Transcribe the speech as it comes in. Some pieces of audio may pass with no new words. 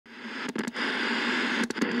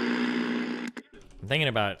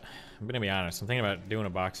I'm gonna be honest, I'm thinking about doing a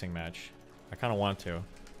boxing match. I kind of want to.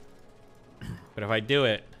 But if I do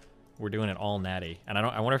it, we're doing it all natty. And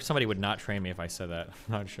I wonder if somebody would not train me if I said that.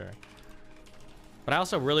 I'm not sure. But I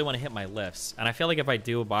also really want to hit my lifts. And I feel like if I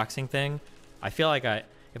do a boxing thing, if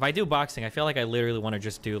I do boxing, I feel like I literally want to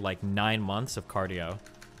just do like 9 months of cardio.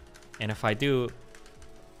 And if I do,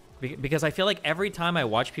 because I feel like every time I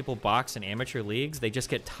watch people box in amateur leagues, they just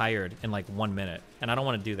get tired in like 1 minute. And I don't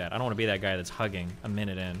want to do that. I don't want to be that guy that's hugging a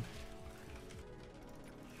minute in.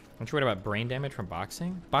 Aren't you worried about brain damage from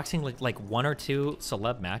boxing? Boxing like 1 or 2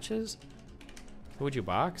 celeb matches? Who would you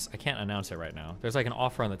box? I can't announce it right now. There's like an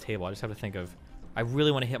offer on the table. I just have to think of, I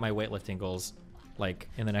really want to hit my weightlifting goals like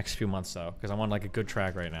in the next few months though, because I'm on like a good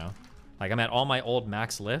track right now. Like I'm at all my old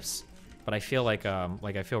max lifts, but I feel like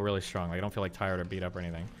I feel really strong. Like I don't feel like tired or beat up or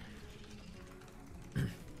anything.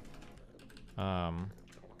 But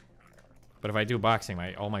if I do boxing,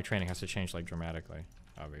 all my training has to change like dramatically,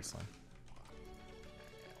 obviously.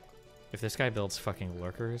 If this guy builds fucking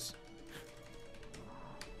lurkers.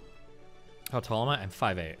 How tall am I? I'm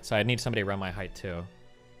 5'8", so I'd need somebody around my height too.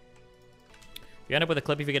 If you end up with a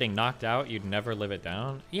clip of you getting knocked out, you'd never live it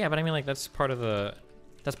down. Yeah, but I mean like that's part of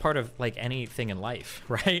like anything in life,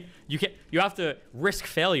 right? You have to risk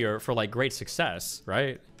failure for like great success,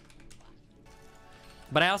 right?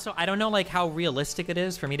 But I don't know like how realistic it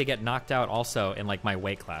is for me to get knocked out also in like my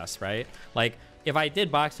weight class, right? Like if I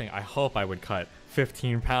did boxing, I hope I would cut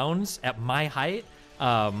 15 pounds at my height.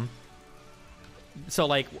 So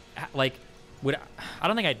like I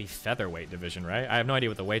don't think I'd be featherweight division, right? I have no idea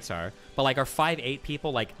what the weights are. But like are 5'8"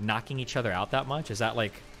 people like knocking each other out that much? Is that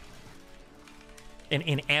like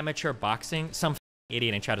in amateur boxing? Some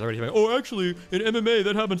idiot in chat is already like, oh, actually in MMA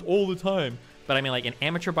that happens all the time. But I mean like in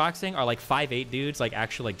amateur boxing are like 5'8" dudes like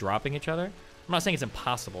actually like dropping each other? I'm not saying it's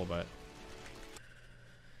impossible, but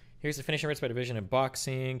here's the finishing rates by division in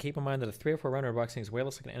boxing. Keep in mind that a 3 or 4 rounder in boxing is way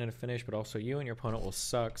less like an end in a finish, but also you and your opponent will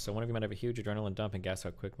suck, so one of you might have a huge adrenaline dump and gas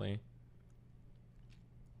out quickly.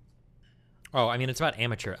 Oh, I mean, it's about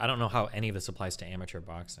amateur. I don't know how any of this applies to amateur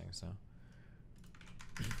boxing, so.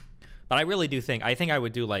 But I really do think, I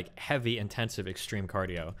would do like heavy, intensive, extreme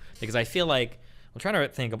cardio, because I feel like, I'm trying to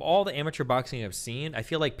think of all the amateur boxing I've seen, I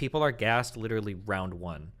feel like people are gassed literally round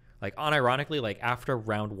 1. Like, unironically, like after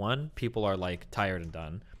round 1, people are like tired and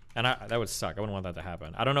done. And that would suck. I wouldn't want that to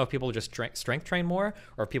happen. I don't know if people just strength train more,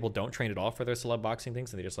 or if people don't train at all for their celeb boxing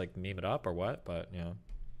things and they just like meme it up or what, but yeah.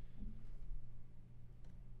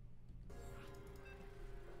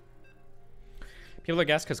 People are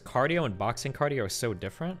gassed because cardio and boxing cardio are so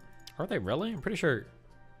different. Are they really? I'm pretty sure.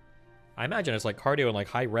 I imagine it's like cardio and like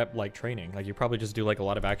high rep like training. Like you probably just do like a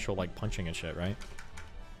lot of actual like punching and shit, right?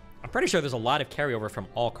 I'm pretty sure there's a lot of carryover from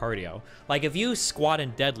all cardio. Like if you squat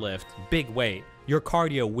and deadlift big weight, your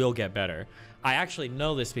cardio will get better. I actually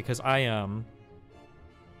know this because I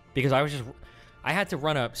had to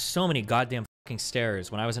run up so many goddamn fucking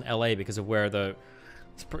stairs when I was in LA because of where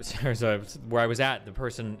where I was at. The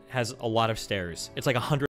person has a lot of stairs. It's like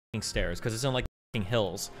 100 stairs because it's in like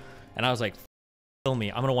hills. And I was like, kill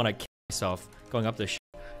me. I'm gonna want to kill myself going up this shit.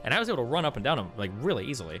 And I was able to run up and down them like really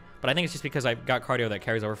easily. But I think it's just because I got cardio that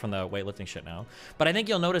carries over from the weightlifting shit now. But I think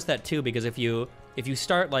you'll notice that too, because if you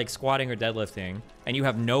start like squatting or deadlifting and you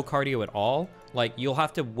have no cardio at all, like you'll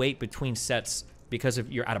have to wait between sets because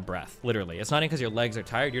you're out of breath, literally. It's not even because your legs are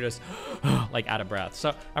tired, you're just like out of breath.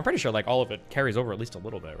 So I'm pretty sure like all of it carries over at least a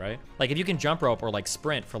little bit, right? Like if you can jump rope or like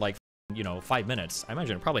sprint for like, 5 minutes, I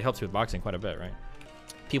imagine it probably helps you with boxing quite a bit, right?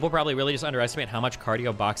 People probably really just underestimate how much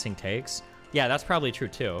cardio boxing takes. Yeah, that's probably true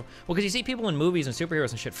too. Well, because you see people in movies and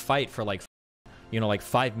superheroes and shit fight for like, like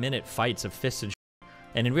 5-minute fights of fists and shit.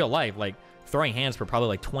 And in real life, like throwing hands for probably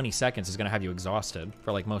like 20 seconds is gonna have you exhausted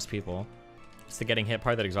for like most people. It's the getting hit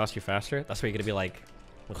part that exhausts you faster. That's where you're gonna be like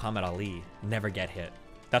Muhammad Ali, never get hit.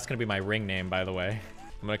 That's gonna be my ring name, by the way.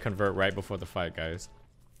 I'm gonna convert right before the fight, guys.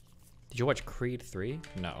 Did you watch Creed 3?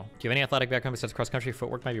 No. Do you have any athletic background besides cross-country?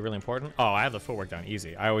 Footwork might be really important. Oh, I have the footwork down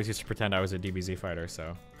easy. I always used to pretend I was a DBZ fighter,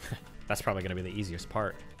 so that's probably gonna be the easiest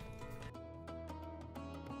part.